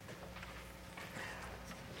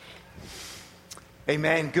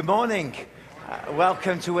Amen. Good morning.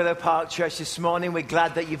 Welcome to Willow Park Church this morning. We're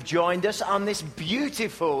glad that you've joined us on this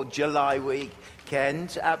beautiful July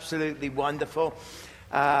weekend. Absolutely wonderful.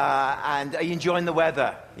 And are you enjoying the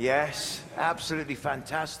weather? Yes, absolutely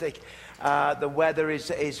fantastic. The weather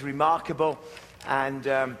is remarkable and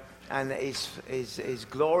is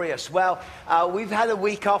glorious. Well, we've had a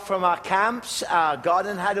week off from our camps. Our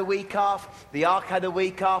garden had a week off. The Ark had a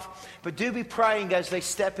week off. But do be praying as they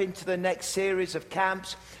step into the next series of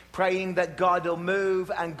camps, praying that God will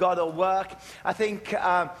move and God will work. I think,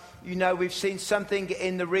 we've seen something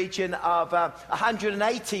in the region of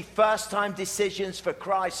 180 first-time decisions for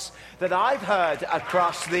Christ that I've heard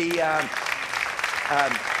across the...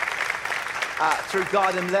 through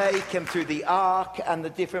Garden Lake and through the Ark and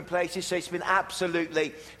the different places. So it's been absolutely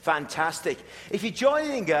fantastic. If you're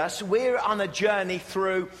joining us, we're on a journey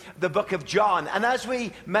through the book of John. And as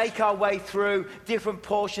we make our way through different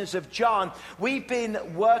portions of John, we've been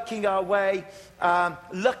working our way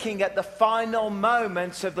looking at the final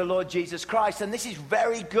moments of the Lord Jesus Christ. And this is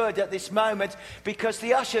very good at this moment because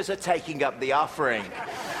the ushers are taking up the offering.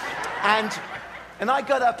 And I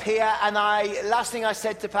got up here and last thing I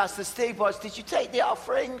said to Pastor Steve was, "Did you take the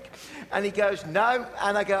offering?" And he goes, "No."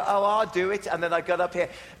 And I go, "Oh, I'll do it." And then I got up here.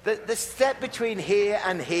 The step between here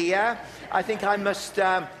and here, I think I must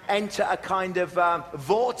enter a kind of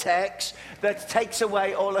vortex that takes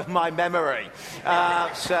away all of my memory.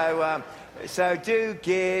 So do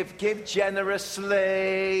give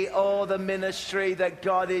generously all the ministry that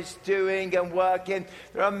God is doing and working.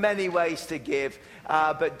 There are many ways to give.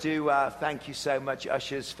 But thank you so much,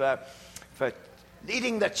 ushers, for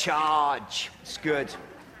leading the charge. It's good.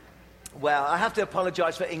 Well, I have to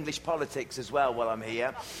apologize for English politics as well while I'm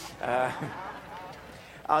here.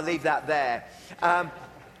 I'll leave that there.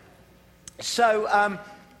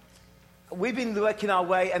 We've been working our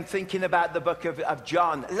way and thinking about the book of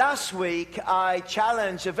John. Last week, I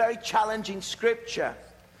challenged a very challenging scripture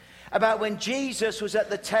about when Jesus was at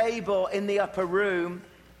the table in the upper room.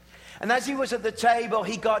 And as he was at the table,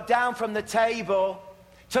 he got down from the table,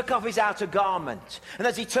 took off his outer garment. And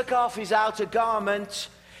as he took off his outer garment,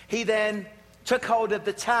 he then took hold of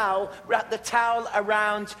the towel, wrapped the towel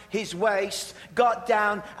around his waist, got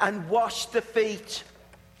down and washed the feet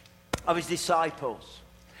of his disciples.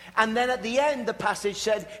 And then at the end, the passage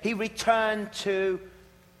said he returned to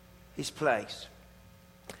his place.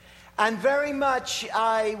 And very much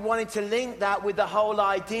I wanted to link that with the whole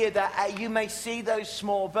idea that you may see those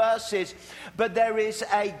small verses, but there is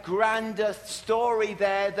a grander story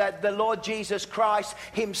there that the Lord Jesus Christ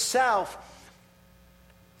himself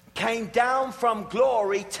came down from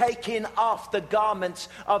glory, taking off the garments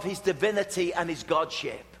of his divinity and his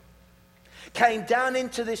godship. Came down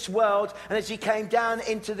into this world, and as he came down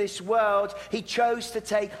into this world, he chose to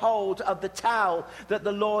take hold of the towel that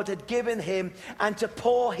the Lord had given him and to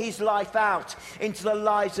pour his life out into the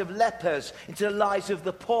lives of lepers, into the lives of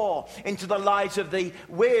the poor, into the lives of the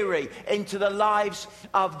weary, into the lives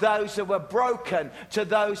of those that were broken, to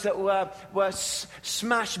those that were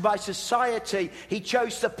smashed by society. He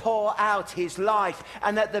chose to pour out his life,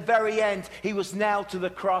 and at the very end, he was nailed to the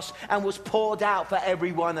cross and was poured out for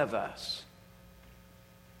every one of us.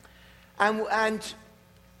 And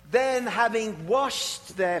then, having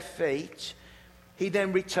washed their feet, he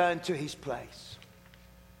then returned to his place.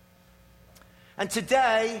 And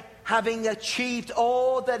today, having achieved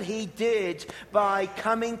all that he did by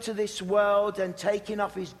coming to this world and taking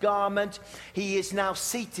off his garment, he is now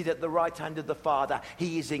seated at the right hand of the Father.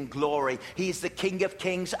 He is in glory. He is the King of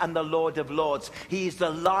Kings and the Lord of Lords. He is the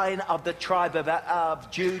Lion of the tribe of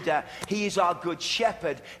Judah. He is our good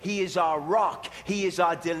shepherd. He is our rock. He is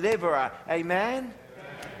our deliverer. Amen?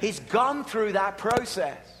 He's gone through that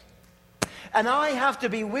process. And I have to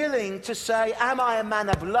be willing to say, am I a man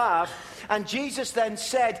of love? And Jesus then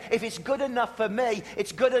said, if it's good enough for me,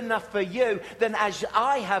 it's good enough for you. Then as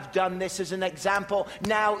I have done this as an example,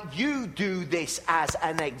 now you do this as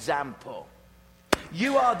an example.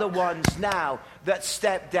 You are the ones now that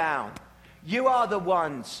step down. You are the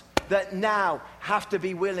ones that now have to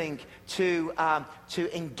be willing to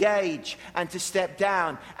engage and to step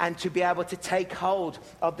down and to be able to take hold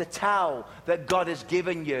of the towel that God has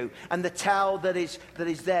given you and the towel that is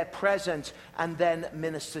there present, and then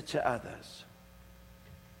minister to others.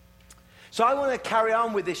 So I want to carry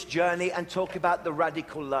on with this journey and talk about the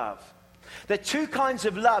radical love. There are two kinds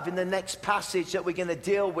of love in the next passage that we're going to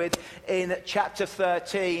deal with in chapter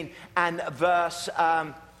 13 and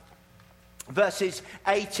verses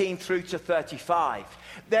 18 through to 35.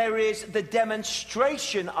 There is the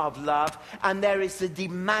demonstration of love, and there is the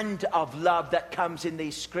demand of love that comes in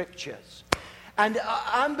these scriptures. And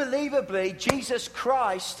unbelievably, Jesus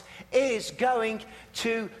Christ is going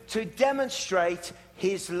to demonstrate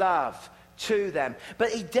his love to them. But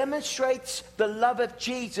he demonstrates the love of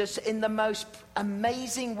Jesus in the most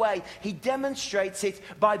amazing way. He demonstrates it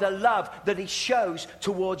by the love that he shows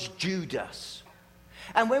towards Judas.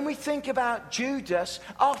 And when we think about Judas,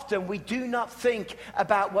 often we do not think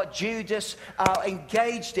about what Judas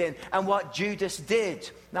engaged in and what Judas did.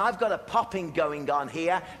 Now, I've got a popping going on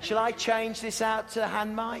here. Shall I change this out to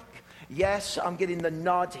hand mic? Yes, I'm getting the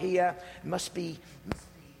nod here. It must be...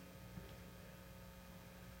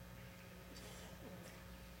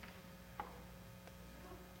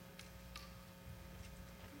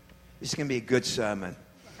 This is going to be a good sermon.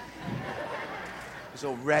 It's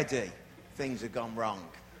already... things have gone wrong.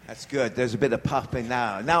 That's good. There's a bit of popping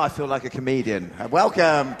now. Now I feel like a comedian.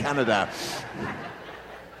 Welcome, Canada.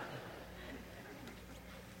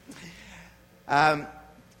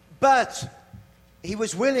 But he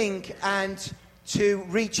was willing and to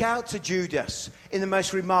reach out to Judas in the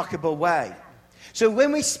most remarkable way. So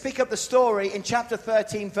when we pick up the story in chapter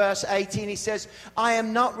 13, verse 18, he says, I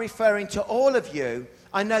am not referring to all of you.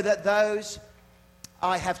 I know that those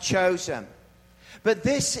I have chosen. But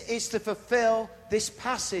this is to fulfill this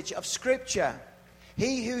passage of Scripture.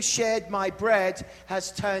 He who shared my bread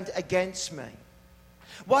has turned against me.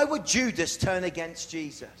 Why would Judas turn against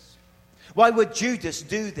Jesus? Why would Judas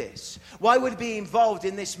do this? Why would he be involved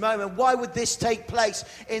in this moment? Why would this take place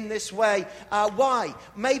in this way? Why?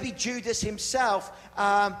 Maybe Judas himself...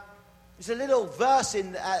 there's a little verse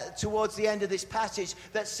towards the end of this passage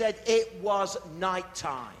that said it was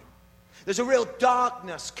nighttime. There's a real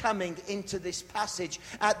darkness coming into this passage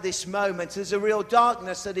at this moment. There's a real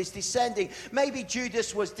darkness that is descending. Maybe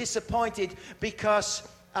Judas was disappointed because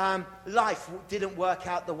life didn't work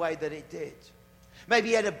out the way that it did. Maybe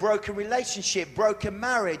he had a broken relationship, broken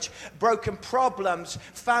marriage, broken problems,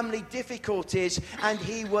 family difficulties, and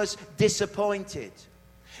he was disappointed.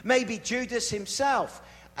 Maybe Judas himself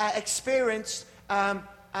experienced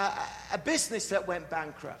a business that went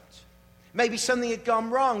bankrupt. Maybe something had gone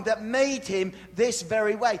wrong that made him this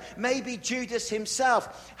very way. Maybe Judas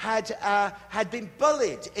himself had been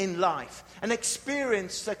bullied in life and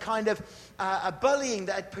experienced a kind of a bullying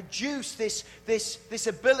that had produced this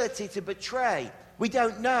ability to betray. We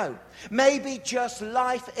don't know. Maybe just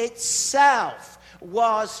life itself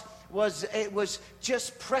was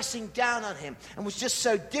just pressing down on him and was just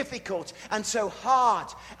so difficult and so hard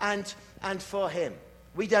and for him.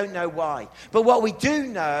 We don't know why. But what we do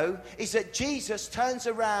know is that Jesus turns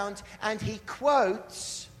around and he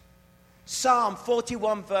quotes Psalm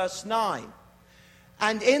 41 verse 9.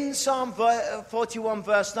 And in Psalm 41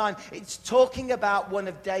 verse 9, it's talking about one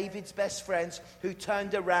of David's best friends who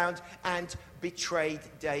turned around and betrayed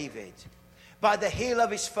David by the heel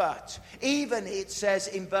of his foot. Even it says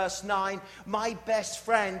in verse 9, my best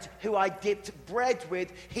friend who I dipped bread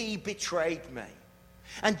with, he betrayed me.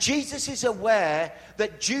 And Jesus is aware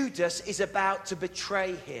that Judas is about to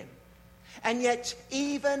betray him. And yet,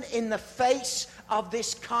 even in the face of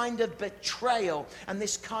this kind of betrayal and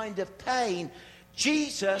this kind of pain,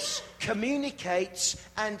 Jesus communicates,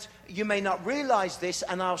 and you may not realize this,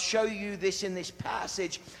 and I'll show you this in this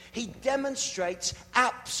passage, he demonstrates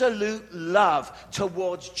absolute love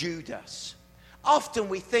towards Judas. Often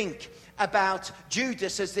we think about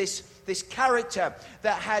Judas as this character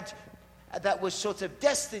that was sort of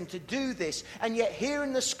destined to do this. And yet here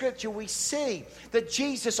in the scripture we see that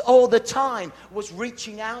Jesus all the time was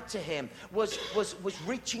reaching out to him, was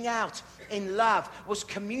reaching out in love, was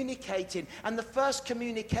communicating. And the first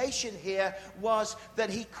communication here was that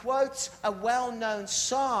he quotes a well-known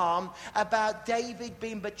psalm about David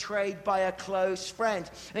being betrayed by a close friend.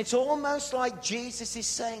 And it's almost like Jesus is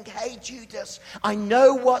saying, hey Judas, I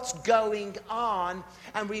know what's going on.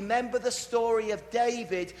 And remember the story of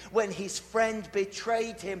David when his friend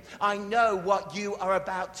betrayed him. I know what you are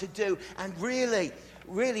about to do. And really,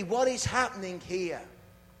 what is happening here?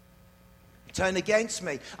 Turn against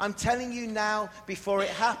me. I'm telling you now before it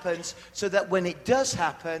happens, so that when it does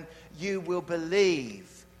happen, you will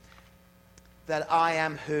believe that I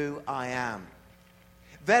am who I am.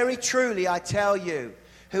 Very truly, I tell you,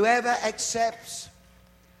 whoever accepts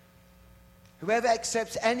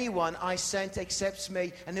anyone I sent accepts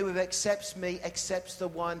me, and whoever accepts me accepts the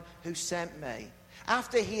one who sent me.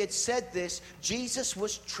 After he had said this, Jesus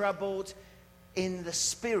was troubled in the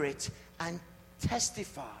spirit and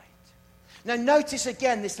testified. Now notice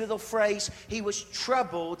again this little phrase, he was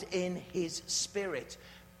troubled in his spirit.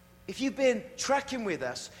 If you've been tracking with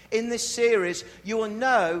us in this series, you will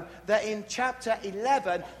know that in chapter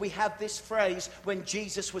 11, we have this phrase, when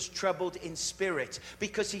Jesus was troubled in spirit,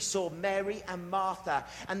 because he saw Mary and Martha.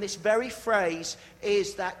 And this very phrase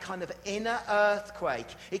is that kind of inner earthquake.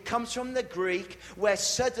 It comes from the Greek, where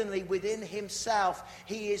suddenly within himself,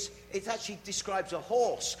 it actually describes a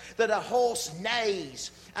horse, that a horse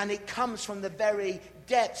neighs, and it comes from the very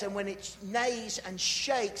depths, and when it neighs and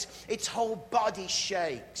shakes, its whole body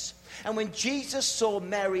shakes. And when Jesus saw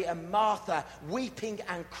Mary and Martha weeping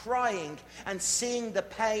and crying and seeing the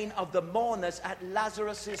pain of the mourners at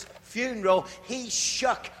Lazarus' funeral, he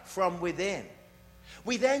shook from within.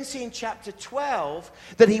 We then see in chapter 12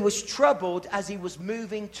 that he was troubled as he was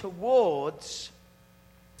moving towards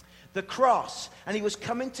the cross, and he was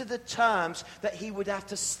coming to the terms that he would have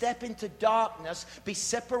to step into darkness, be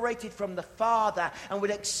separated from the Father, and would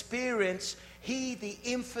experience he, the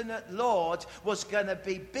infinite Lord, was going to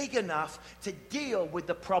be big enough to deal with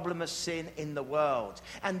the problem of sin in the world.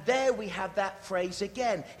 And there we have that phrase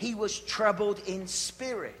again. He was troubled in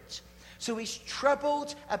spirit. So he's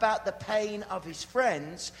troubled about the pain of his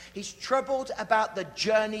friends. He's troubled about the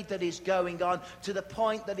journey that is going on, to the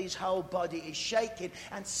point that his whole body is shaking.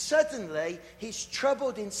 And suddenly he's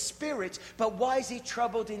troubled in spirit. But why is he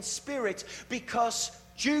troubled in spirit? Because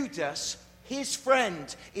Judas, his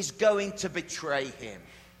friend, is going to betray him.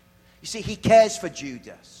 You see, he cares for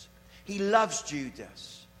Judas. He loves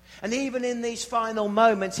Judas. And even in these final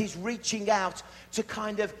moments, he's reaching out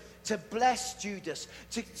to bless Judas,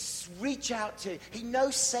 to reach out to him. He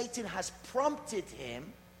knows Satan has prompted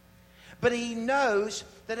him, but he knows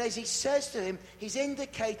that as he says to him, he's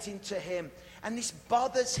indicating to him, and this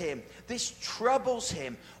bothers him, this troubles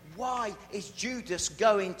him. Why is Judas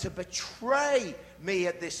going to betray me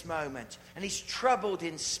at this moment? And he's troubled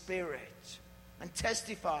in spirit and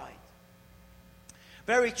testified.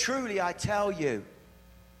 Very truly, I tell you,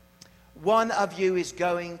 one of you is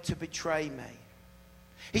going to betray me.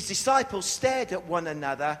 His disciples stared at one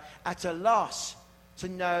another at a loss to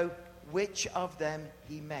know which of them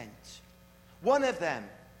he meant. One of them,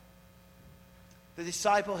 the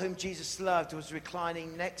disciple whom Jesus loved, was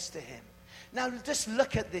reclining next to him. Now just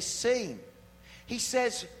look at this scene. He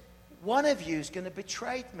says, one of you is going to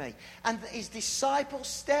betray me. And his disciples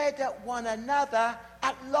stared at one another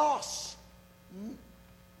at loss.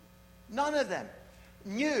 None of them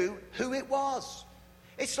knew who it was.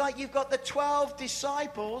 It's like you've got the 12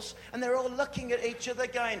 disciples and they're all looking at each other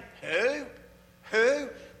going, who? Who?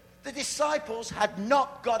 The disciples had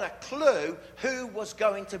not got a clue who was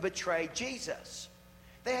going to betray Jesus.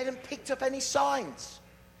 They hadn't picked up any signs.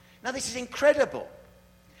 Now this is incredible.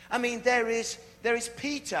 I mean, there is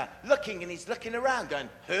Peter looking, and he's looking around going,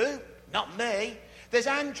 who? Not me. There's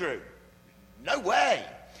Andrew. No way.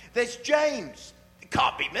 There's James. It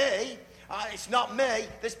can't be me. It's not me.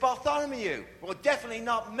 There's Bartholomew. Well, definitely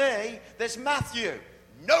not me. There's Matthew.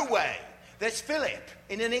 No way. There's Philip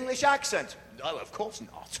in an English accent. No, of course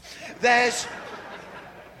not. There's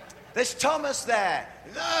Thomas there.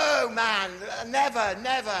 No, man,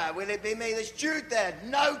 never will it be me. There's Jude there.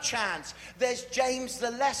 No chance. There's James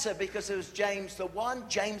the Lesser, because there was James the One,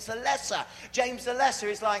 James the Lesser. James the Lesser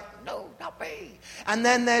is like, no, not me. And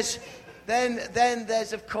then there's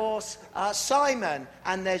of course Simon,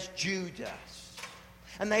 and there's Judas.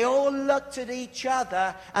 And they all looked at each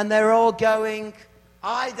other and they're all going,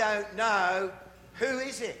 I don't know. Who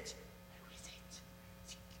is it?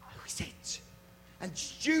 Who is it? And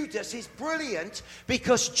Judas is brilliant,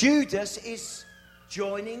 because Judas is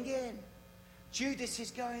joining in. Judas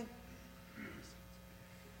is going,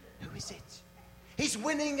 who is it? He's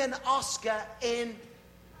winning an Oscar in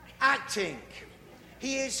acting.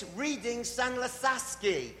 He is reading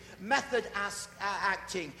Stanislavski, method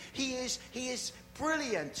acting. He is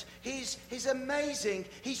brilliant. He's amazing.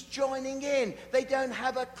 He's joining in. They don't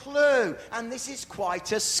have a clue. And this is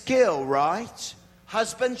quite a skill, right?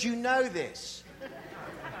 Husbands, you know this.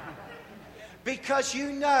 Because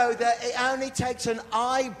you know that it only takes an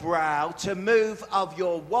eyebrow to move of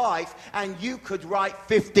your wife, and you could write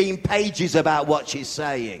 15 pages about what she's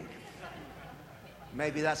saying.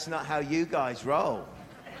 Maybe that's not how you guys roll.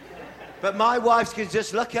 But my wife can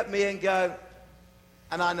just look at me and go,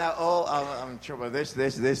 and I know, I'm in trouble with this,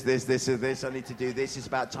 I need to do this. It's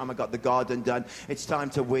about time I got the garden done. It's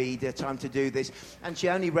time to weed, it's time to do this. And she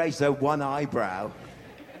only raised her one eyebrow.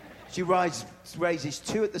 She raises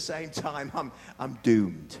two at the same time. I'm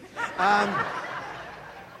doomed.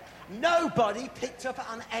 Nobody picked up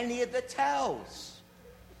on any of the tells.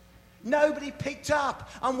 Nobody picked up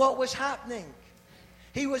on what was happening.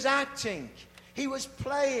 He was acting. He was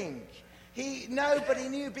playing. Nobody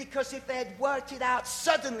knew, because if they had worked it out,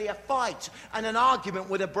 suddenly a fight and an argument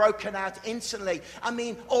would have broken out instantly. I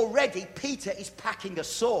mean, already Peter is packing a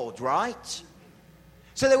sword, right?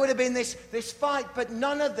 So there would have been this fight, but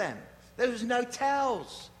none of them. There was no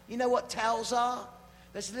tells. You know what tells are?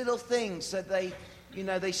 There's little things that they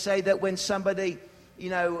say that when somebody,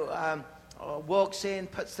 walks in,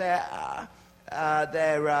 puts their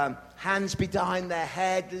hands behind their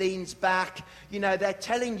head, leans back. They're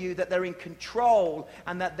telling you that they're in control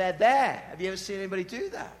and that they're there. Have you ever seen anybody do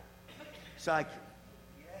that? It's like,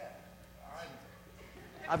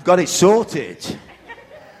 I've got it sorted.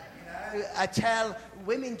 I tell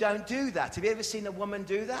women don't do that. Have you ever seen a woman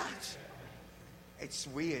do that? It's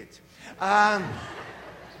weird.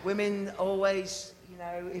 Women always,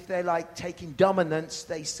 if they're like taking dominance,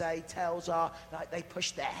 they say tells are like they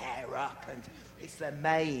push their hair up and it's their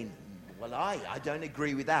mane. Well, I don't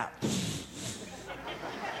agree with that.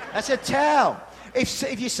 That's a tell.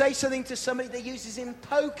 If you say something to somebody that uses in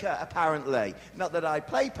poker, apparently, not that I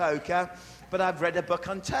play poker, but I've read a book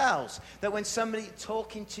on tells, that when somebody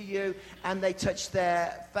talking to you and they touch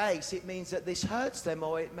their face, it means that this hurts them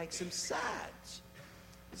or it makes them sad.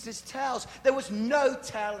 It's this tells. There was no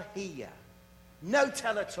tell here. No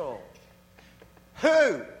tell at all.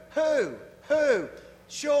 Who?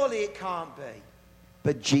 Surely it can't be.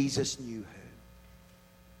 But Jesus knew who.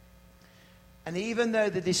 And even though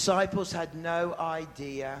the disciples had no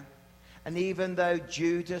idea, and even though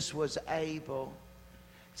Judas was able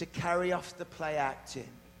to carry off the play acting,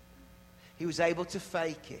 he was able to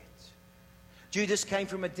fake it. Judas came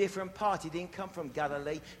from a different part. He didn't come from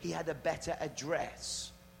Galilee. He had a better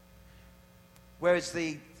address. Whereas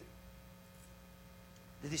the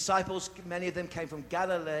disciples, many of them came from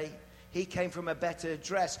Galilee. He came from a better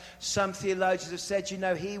address. Some theologians have said,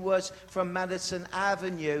 he was from Madison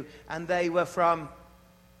Avenue and they were from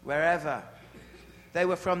wherever. They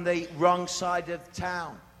were from the wrong side of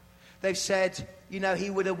town. They've said, he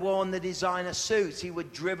would have worn the designer suits. He would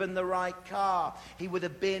have driven the right car. He would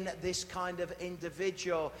have been this kind of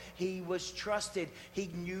individual. He was trusted. He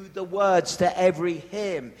knew the words to every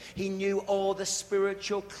hymn. He knew all the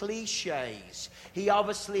spiritual cliches. He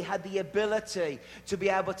obviously had the ability to be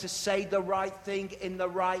able to say the right thing in the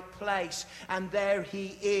right place. And there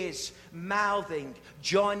he is, mouthing,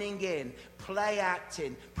 joining in, play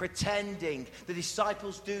acting, pretending. The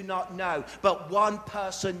disciples do not know, but one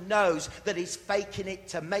person knows that he's faking it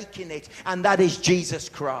to making it, and that is Jesus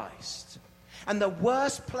Christ. And the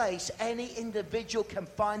worst place any individual can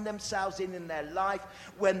find themselves in their life,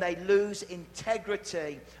 when they lose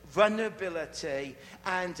integrity, vulnerability,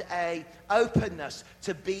 and a openness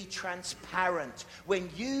to be transparent. When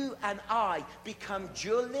you and I become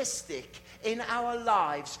dualistic in our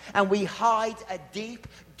lives and we hide a deep,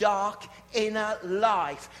 dark inner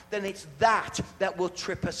life, then it's that will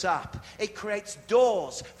trip us up. It creates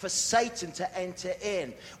doors for Satan to enter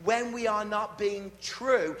in. When we are not being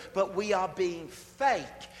true, but we are being fake,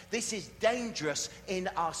 this is dangerous in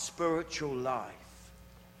our spiritual life.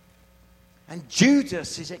 And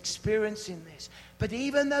Judas is experiencing this. But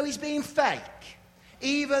even though he's being fake,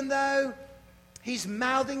 even though he's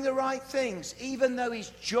mouthing the right things, even though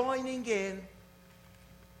he's joining in,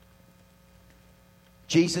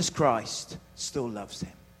 Jesus Christ still loves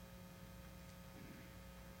him.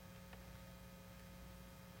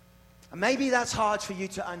 And maybe that's hard for you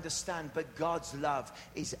to understand, but God's love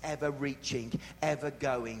is ever reaching, ever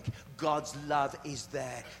going. God's love is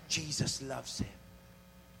there. Jesus loves him.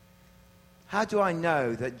 How do I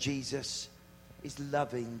know that Jesus is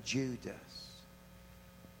loving Judas?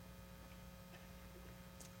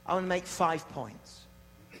 I want to make 5 points.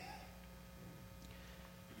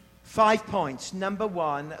 5 points. Number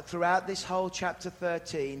one, throughout this whole chapter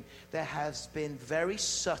 13, there has been very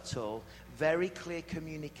subtle, very clear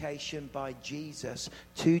communication by Jesus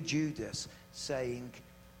to Judas saying,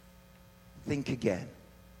 think again.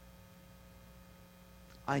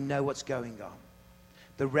 I know what's going on.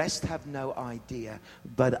 The rest have no idea,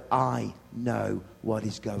 but I know what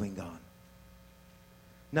is going on.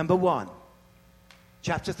 Number one,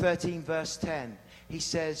 chapter 13, verse 10. He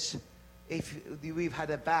says, if we've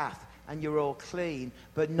had a bath and you're all clean,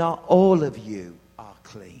 but not all of you are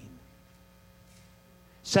clean.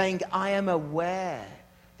 Saying, I am aware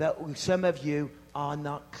that some of you are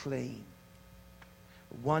not clean.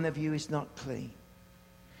 One of you is not clean.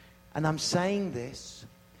 And I'm saying this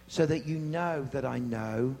so that you know that I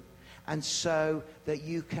know, and so that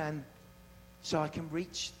I can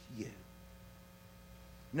reach you.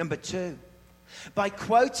 Number two, By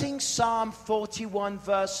quoting Psalm 41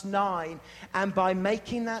 verse 9 and by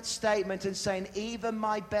making that statement and saying, even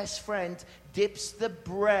my best friend dips the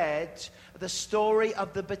bread, the story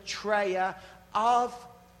of the betrayer of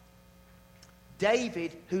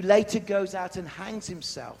David, who later goes out and hangs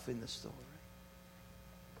himself in the story.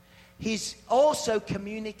 He's also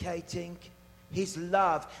communicating his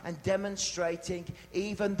love and demonstrating,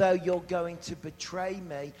 even though you're going to betray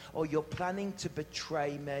me or you're planning to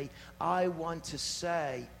betray me, I want to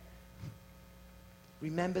say,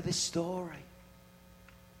 remember this story.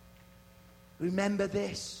 Remember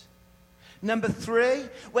this. Number 3,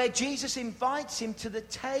 where Jesus invites him to the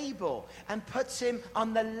table and puts him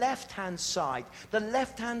on the left-hand side. The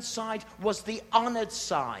left-hand side was the honored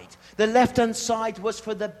side. The left-hand side was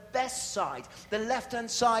for the best side. The left-hand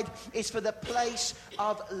side is for the place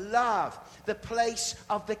of love, the place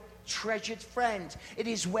of the treasured friend. It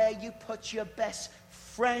is where you put your best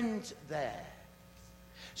friend there.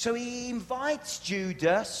 So he invites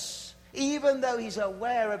Judas. Even though he's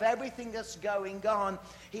aware of everything that's going on,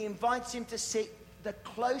 he invites him to sit the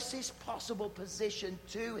closest possible position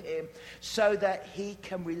to him so that he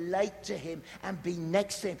can relate to him and be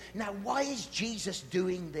next to him. Now, why is Jesus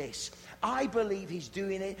doing this? I believe he's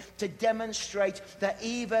doing it to demonstrate that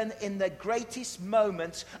even in the greatest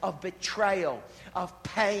moments of betrayal, of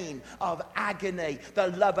pain, of agony, the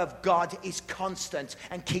love of God is constant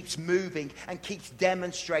and keeps moving and keeps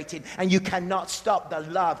demonstrating. And you cannot stop the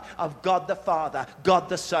love of God the Father, God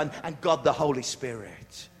the Son, and God the Holy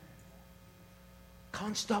Spirit.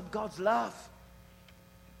 Can't stop God's love.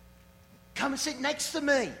 Come and sit next to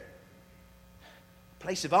me.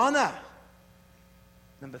 Place of honor.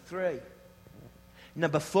 Number 3.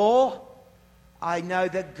 Number 4, I know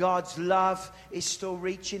that God's love is still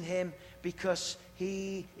reaching him because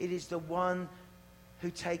it is the one who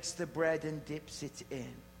takes the bread and dips it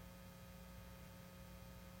in.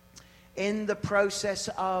 In the process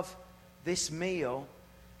of this meal,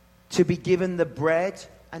 to be given the bread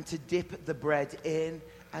and to dip the bread in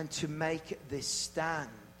and to make this stand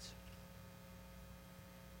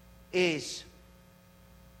is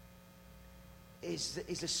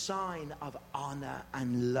a sign of honor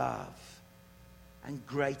and love and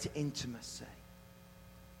great intimacy.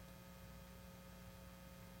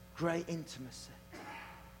 Great intimacy.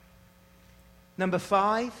 Number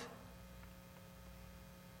 5,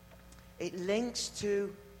 it links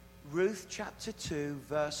to Ruth chapter 2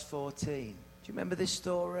 verse 14. Do you remember this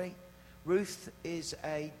story? Ruth is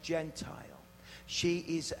a Gentile. She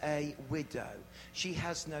is a widow. She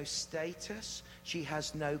has no status. She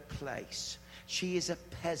has no place. She is a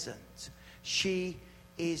peasant. She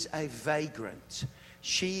is a vagrant.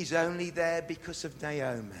 She's only there because of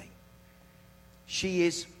Naomi. She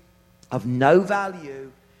is of no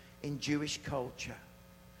value in Jewish culture.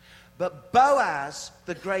 But Boaz,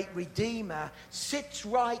 the great Redeemer, sits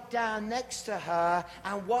right down next to her.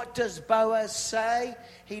 And what does Boaz say?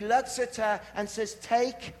 He looks at her and says,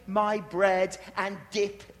 take my bread and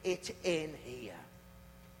dip it in here.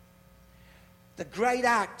 The great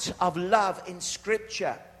act of love in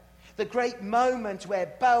Scripture. The great moment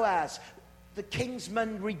where Boaz, the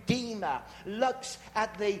kinsman redeemer, looks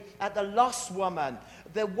at the lost woman,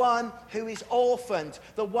 the one who is orphaned,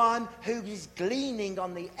 the one who is gleaning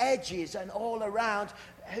on the edges and all around,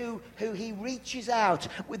 who he reaches out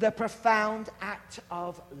with a profound act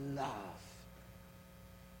of love.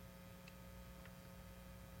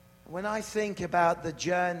 When I think about the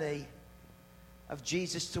journey of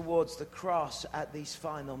Jesus towards the cross at these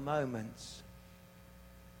final moments,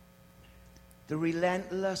 the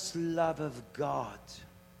relentless love of God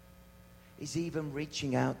is even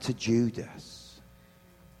reaching out to Judas,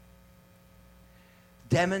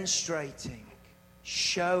 demonstrating,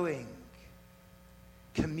 showing,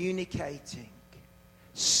 communicating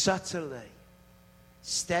subtly,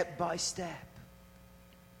 step by step.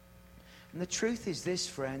 And the truth is this,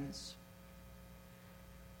 friends,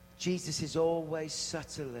 Jesus is always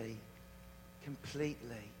subtly,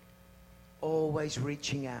 completely, always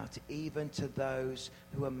reaching out, even to those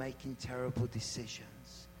who are making terrible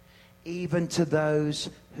decisions, even to those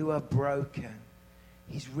who are broken.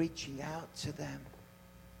 He's reaching out to them.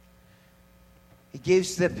 He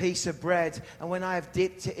gives the piece of bread, and when I have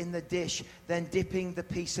dipped it in the dish, then dipping the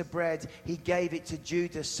piece of bread, he gave it to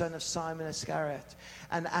Judas, son of Simon Iscariot.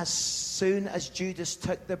 And as soon as Judas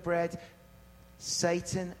took the bread,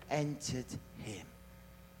 Satan entered him.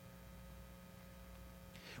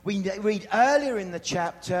 We read earlier in the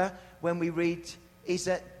chapter, when we read, is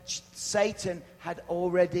that Satan had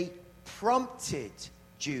already prompted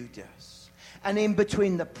Judas. And in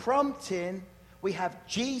between the prompting, we have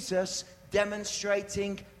Jesus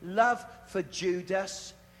demonstrating love for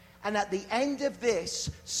Judas. And at the end of this,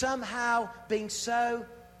 somehow being so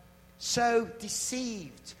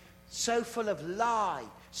deceived, so full of lie,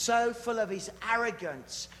 so full of his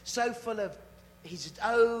arrogance, so full of his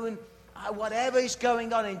own, whatever is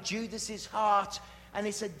going on in Judas's heart. And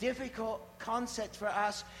it's a difficult concept for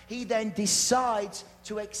us. He then decides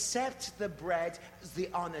to accept the bread as the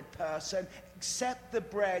honored person, accept the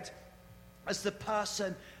bread as the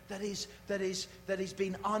person that is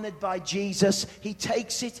being honored by Jesus. He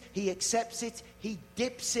takes it, he accepts it, he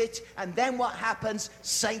dips it, and then what happens?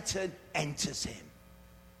 Satan enters him.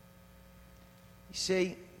 You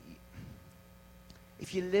see,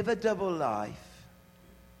 if you live a double life,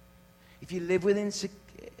 if you live with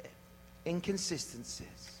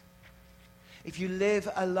inconsistencies, if you live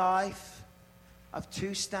a life of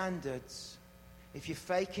two standards, if you're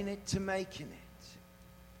faking it to making it,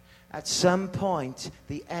 at some point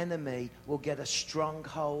the enemy will get a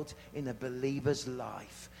stronghold in a believer's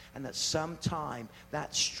life. And at some time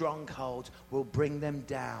that stronghold will bring them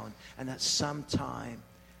down. And at some time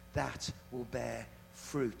that will bear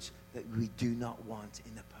fruit that we do not want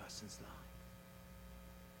in a person's life.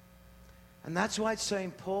 And that's why it's so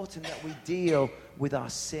important that we deal with our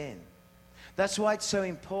sin. That's why it's so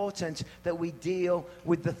important that we deal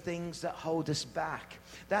with the things that hold us back.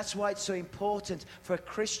 That's why it's so important for a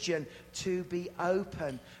Christian to be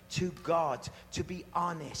open to God, to be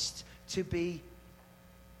honest, to be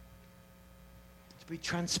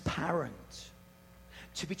transparent.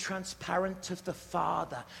 To be transparent to the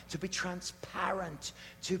Father, to be transparent,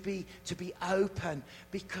 to be open,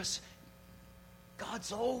 because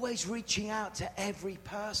God's always reaching out to every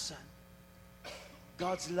person.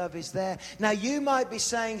 God's love is there. Now you might be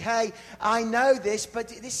saying, hey, I know this, but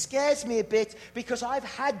this scares me a bit because I've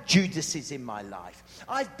had Judases in my life.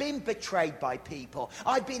 I've been betrayed by people.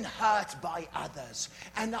 I've been hurt by others.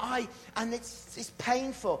 And it's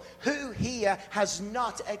painful. Who here has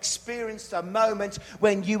not experienced a moment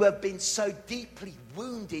when you have been so deeply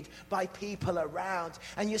wounded by people around?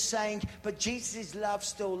 And you're saying, but Jesus' love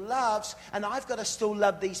still loves, and I've got to still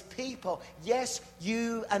love these people. Yes,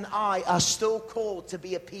 you and I are still called to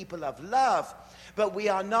be a people of love, but we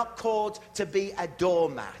are not called to be a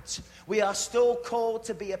doormat. We are still called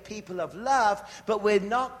to be a people of love, but we're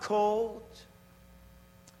not called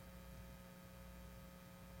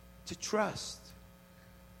to trust.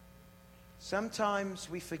 Sometimes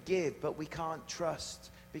we forgive, but we can't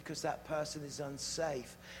trust because that person is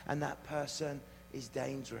unsafe and that person is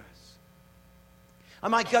dangerous. I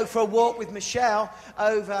might go for a walk with Michelle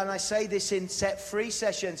over, and I say this in Set Free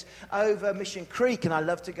sessions, over Mission Creek, and I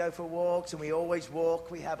love to go for walks, and we always walk.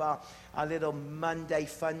 We have our little Monday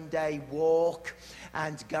fun day walk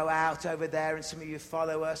and go out over there, and some of you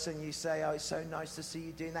follow us and you say, oh, it's so nice to see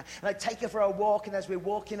you doing that. And I take her for a walk, and as we're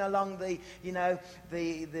walking along the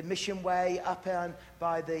Mission Way up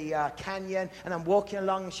by the canyon, and I'm walking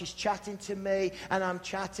along and she's chatting to me and I'm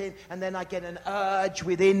chatting, and then I get an urge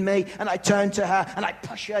within me and I turn to her and I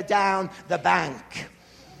push her down the bank.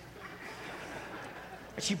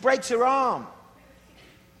 And she breaks her arm.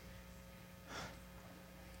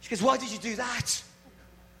 She goes, why did you do that?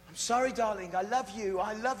 I'm sorry, darling. I love you.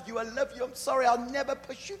 I love you. I love you. I'm sorry. I'll never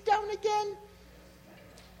push you down again.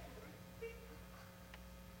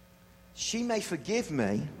 She may forgive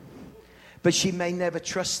me, but she may never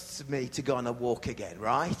trust me to go on a walk again,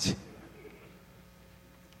 right?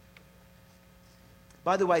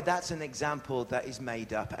 By the way, that's an example that is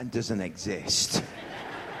made up and doesn't exist.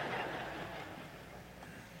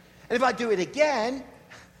 And if I do it again,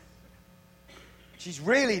 she's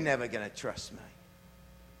really never going to trust me.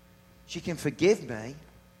 She can forgive me.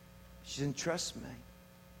 She doesn't trust me.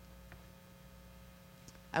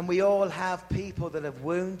 And we all have people that have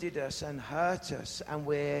wounded us and hurt us, and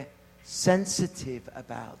we're sensitive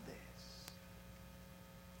about this.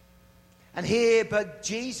 And here, but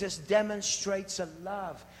Jesus demonstrates a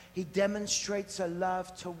love. He demonstrates a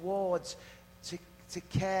love towards, to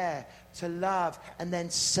care, to love. And then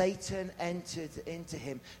Satan entered into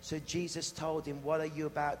him. So Jesus told him, what are you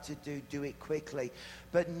about to do? Do it quickly.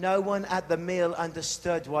 But no one at the meal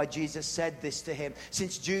understood why Jesus said this to him.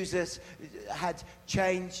 Since Jesus had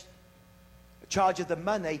changed charge of the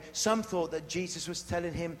money, some thought that Jesus was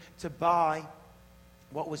telling him to buy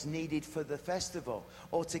what was needed for the festival,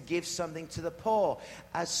 or to give something to the poor.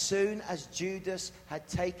 As soon as Judas had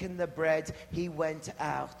taken the bread, he went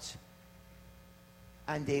out,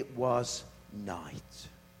 and it was night.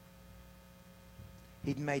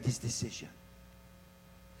 He'd made his decision.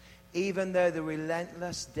 Even though the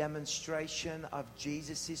relentless demonstration of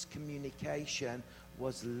Jesus' communication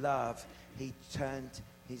was love, he turned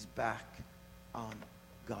his back on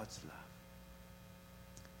God's love.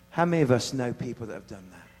 How many of us know people that have done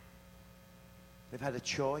that? They've had a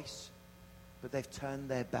choice, but they've turned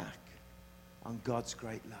their back on God's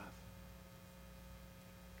great love.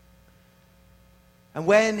 And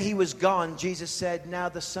when he was gone, Jesus said, now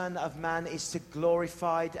the Son of Man is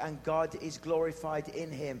glorified, and God is glorified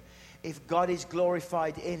in him. If God is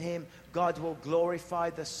glorified in him, God will glorify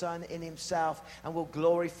the Son in himself and will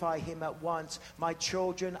glorify him at once. My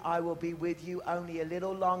children, I will be with you only a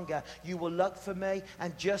little longer. You will look for me,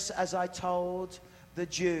 and just as I told the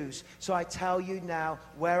Jews, so I tell you now,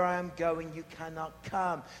 where I am going, you cannot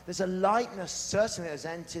come. There's a lightness certainly that has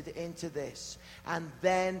entered into this. And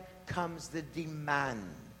then comes the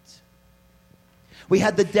demand. We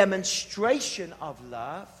had the demonstration of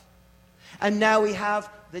love, and now we have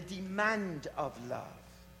the demand of love.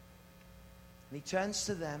 And he turns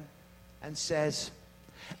to them and says,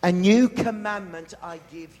 a new commandment I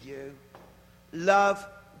give you, love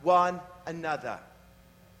one another.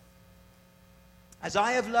 As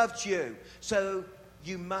I have loved you, so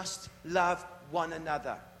you must love one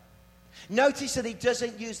another. Notice that he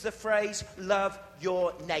doesn't use the phrase, love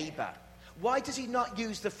your neighbor. Why does he not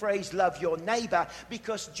use the phrase, love your neighbor?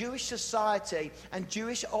 Because Jewish society and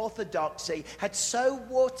Jewish orthodoxy had so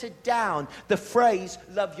watered down the phrase,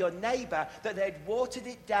 love your neighbor, that they had watered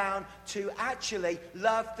it down to actually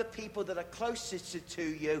love the people that are closest to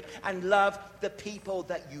you and love the people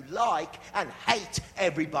that you like and hate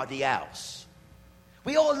everybody else.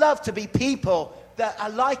 We all love to be people that are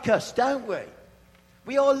like us, don't we?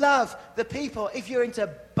 We all love the people. If you're into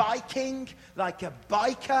biking, like a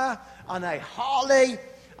biker on a Harley,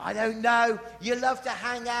 I don't know, you love to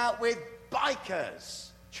hang out with bikers.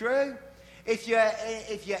 True? If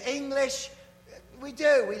you're English, we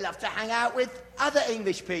do. We love to hang out with other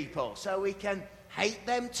English people so we can hate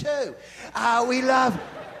them too. We love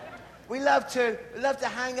to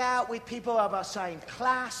hang out with people of our same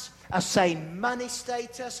class, our same money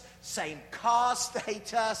status, same car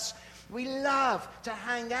status. We love to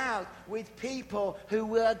hang out with people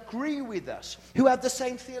who agree with us, who have the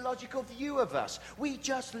same theological view of us. We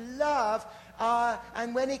just love,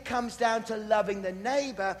 and when it comes down to loving the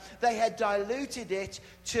neighbor, they had diluted it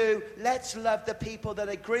to let's love the people that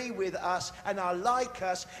agree with us and are like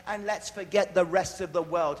us, and let's forget the rest of the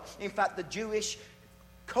world. In fact, the Jewish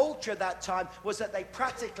culture at that time was that they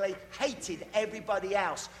practically hated everybody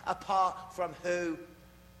else apart from who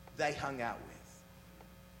they hung out with.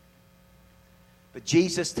 But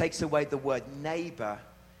Jesus takes away the word neighbor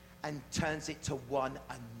and turns it to one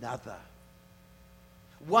another.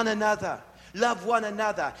 One another. Love one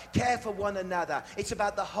another. Care for one another. It's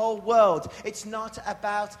about the whole world. It's not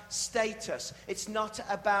about status. It's not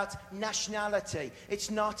about nationality.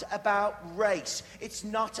 It's not about race. It's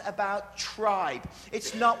not about tribe.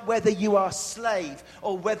 It's not whether you are slave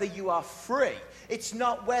or whether you are free. It's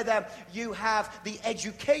not whether you have the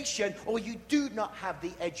education or you do not have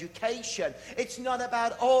the education. It's not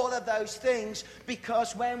about all of those things,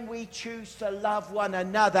 because when we choose to love one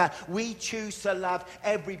another, we choose to love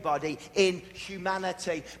everybody in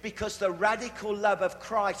humanity, because the radical love of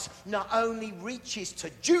Christ not only reaches to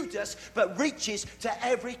Judas, but reaches to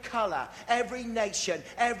every color, every nation,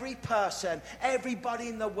 every person, everybody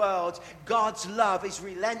in the world. God's love is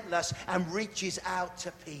relentless and reaches out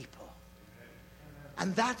to people.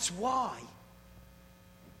 And that's why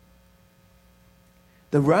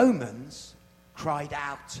the Romans cried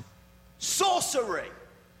out, sorcery.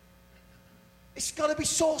 It's got to be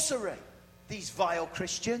sorcery. These vile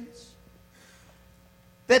Christians.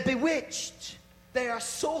 They're bewitched. They are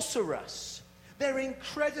sorcerers. They're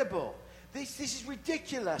incredible. This is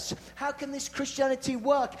ridiculous. How can this Christianity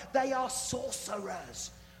work? They are sorcerers.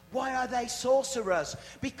 Why are they sorcerers?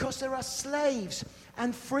 Because there are slaves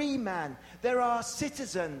and free men. There are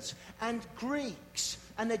citizens and Greeks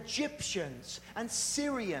and Egyptians and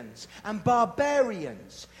Syrians and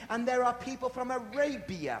barbarians. And there are people from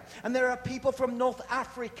Arabia. And there are people from North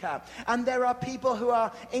Africa. And there are people who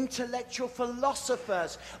are intellectual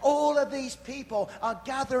philosophers. All of these people are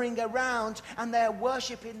gathering around and they're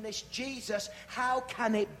worshiping this Jesus. How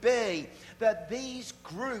can it be that these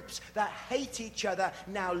groups that hate each other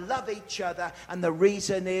now love each other? And the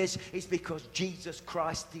reason is because Jesus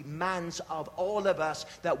Christ demands of all of us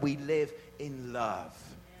that we live in love.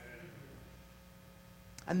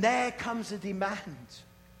 And there comes a demand.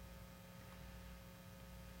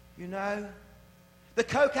 You know, the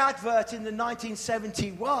Coke advert in the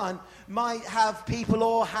 1971 might have people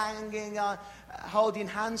all hanging, holding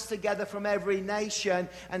hands together from every nation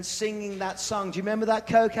and singing that song. Do you remember that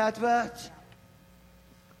Coke advert?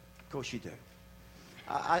 Of course you do.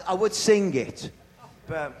 I would sing it,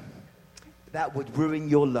 But that would ruin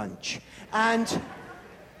your lunch. But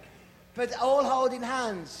all holding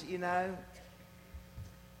hands, you know.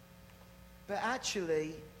 But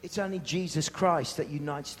actually, it's only Jesus Christ that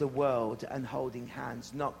unites the world and holding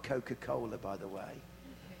hands, not Coca-Cola, by the way.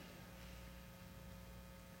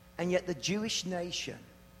 And yet the Jewish nation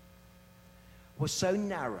was so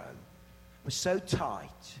narrow, was so tight,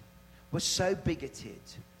 was so bigoted,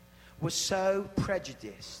 was so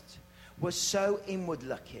prejudiced, was so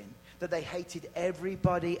inward-looking that they hated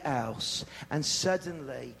everybody else. And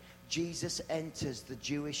suddenly, Jesus enters the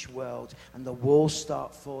Jewish world and the walls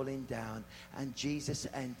start falling down. And Jesus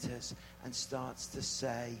enters and starts to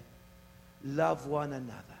say, love one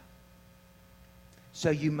another. So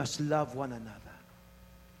you must love one another.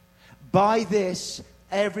 By this,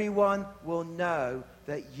 everyone will know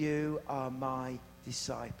that you are my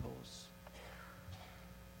disciples,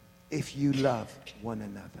 if you love one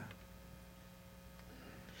another.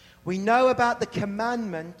 We know about the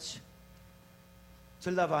commandment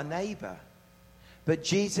to love our neighbor, but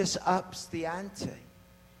Jesus ups the ante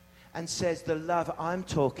and says the love I'm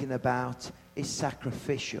talking about is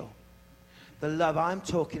sacrificial. The love I'm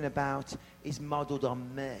talking about is modeled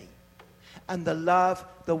on me. And the love,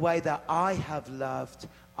 the way that I have loved,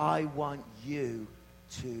 I want you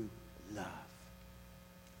to love.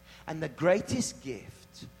 And the greatest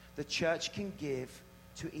gift the church can give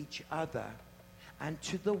to each other and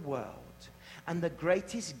to the world, and the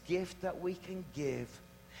greatest gift that we can give,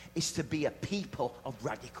 is to be a people of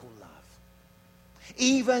radical love.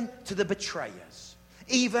 Even to the betrayers,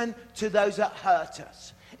 even to those that hurt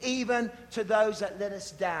us, even to those that let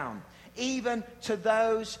us down, even to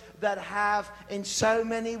those that have in so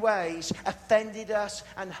many ways offended us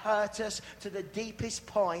and hurt us to the deepest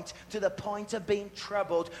point, to the point of being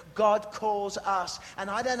troubled. God calls us. And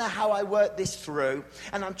I don't know how I work this through,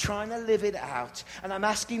 and I'm trying to live it out, and I'm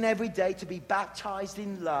asking every day to be baptized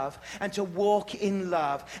in love and to walk in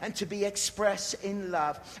love and to be expressed in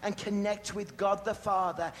love and connect with God the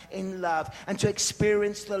Father in love and to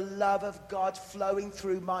experience the love of God flowing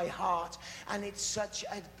through my heart. And it's such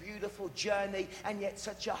a beautiful journey, and yet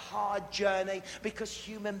such a hard journey, because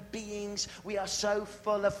human beings, we are so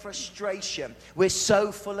full of frustration, we're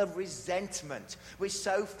so full of resentment, we're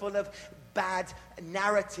so full of bad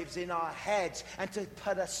narratives in our heads. And to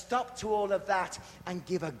put a stop to all of that and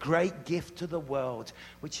give a great gift to the world,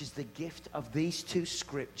 which is the gift of these two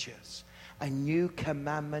scriptures: a new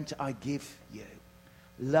commandment I give you,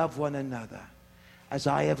 love one another as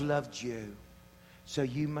I have loved you, so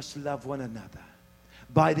you must love one another.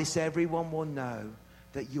 By this everyone will know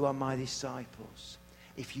that you are my disciples,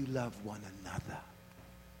 if you love one another.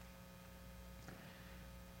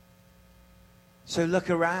 So look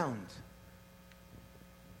around.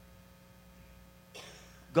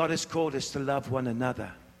 God has called us to love one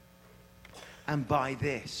another. And by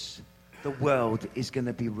this, the world is going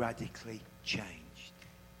to be radically changed.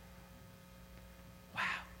 Wow.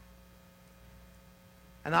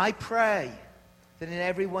 And I pray that in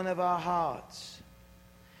every one of our hearts,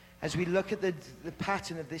 as we look at the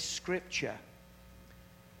pattern of this scripture,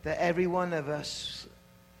 that every one of us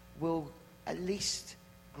will at least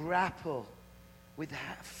grapple with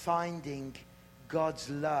finding God's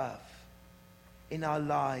love in our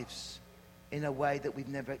lives in a way that we've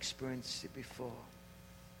never experienced it before.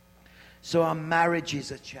 So our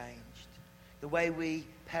marriages are changed. The way we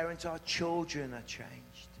parent our children are changed.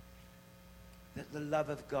 That the love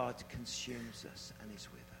of God consumes us and is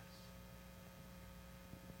with us.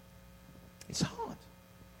 It's hard.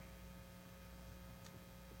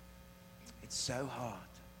 It's so hard.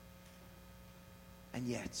 And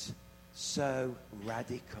yet, so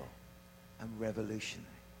radical and revolutionary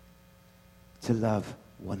to love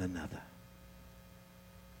one another.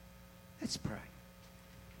 Let's pray.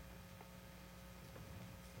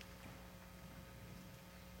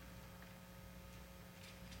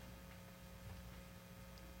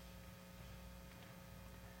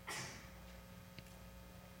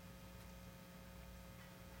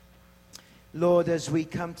 Lord, as we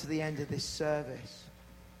come to the end of this service,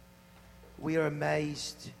 we are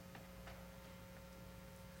amazed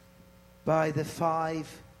by the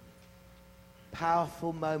 5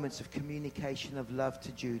 powerful moments of communication of love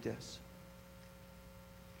to Judas.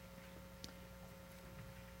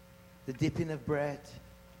 The dipping of bread,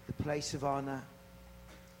 the place of honor,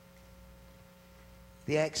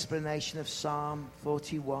 the explanation of Psalm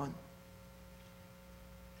 41,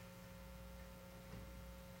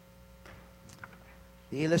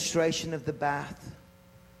 the illustration of the bath.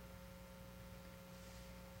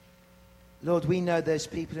 Lord, we know there's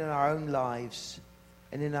people in our own lives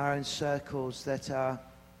and in our own circles that are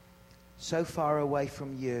so far away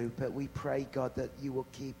from you, but we pray, God, that you will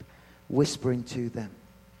keep whispering to them.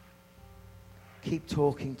 Keep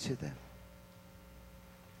talking to them.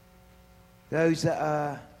 Those that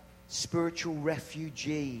are spiritual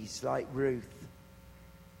refugees like Ruth,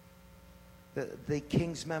 that the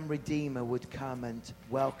Kingsman Redeemer would come and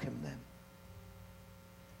welcome them.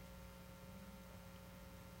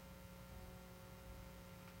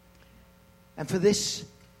 And for this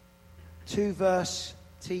 2-verse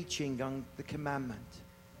teaching on the commandment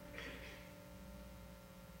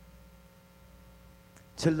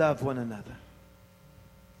to love one another,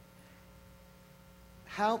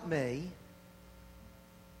 help me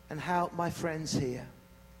and help my friends here,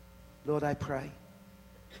 Lord, I pray,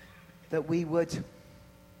 that we would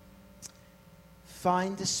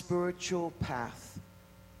find a spiritual path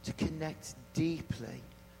to connect deeply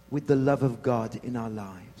with the love of God in our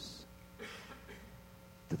lives.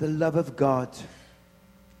 That the love of God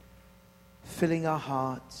filling our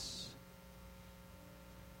hearts,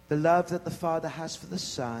 the love that the Father has for the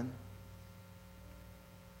Son,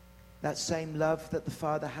 that same love that the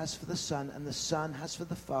Father has for the Son and the Son has for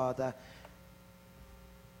the Father,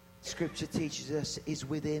 Scripture teaches us, is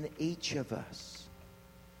within each of us.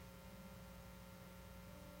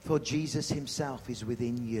 For Jesus himself is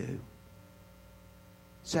within you.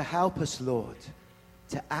 So help us, Lord,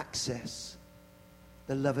 to access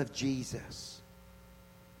the love of Jesus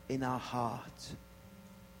in our heart,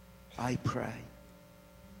 I pray.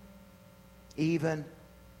 Even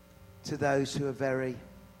to those who are very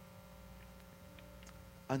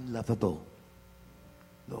unlovable,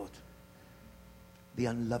 Lord. The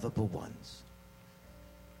unlovable ones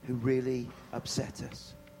who really upset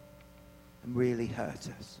us and really hurt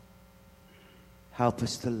us. Help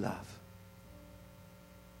us to love.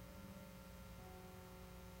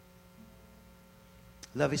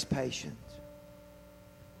 Love is patient.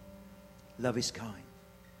 Love is kind.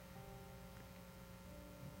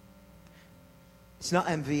 It's not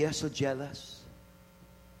envious or jealous.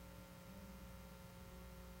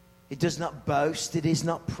 It does not boast. It is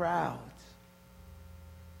not proud.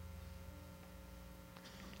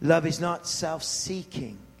 Love is not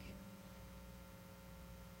self-seeking.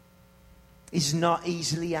 Is not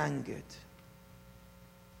easily angered.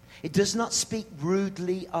 It does not speak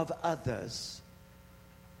rudely of others.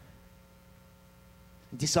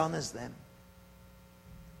 It dishonors them.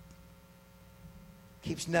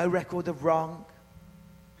 Keeps no record of wrong.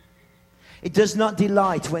 It does not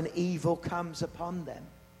delight when evil comes upon them,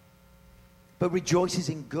 but rejoices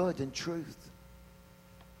in good and truth.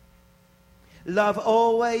 Love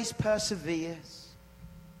always perseveres,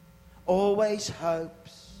 always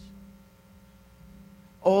hopes,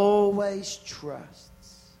 always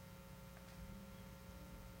trusts,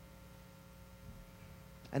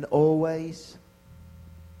 and always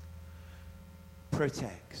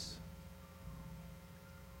protects.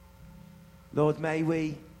 Lord, may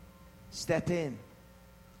we step in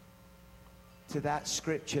to that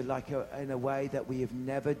scripture in a way that we have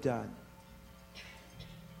never done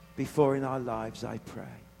before in our lives, I pray.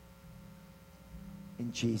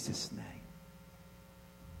 In Jesus' name.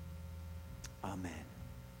 Amen.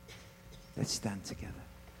 Let's stand together.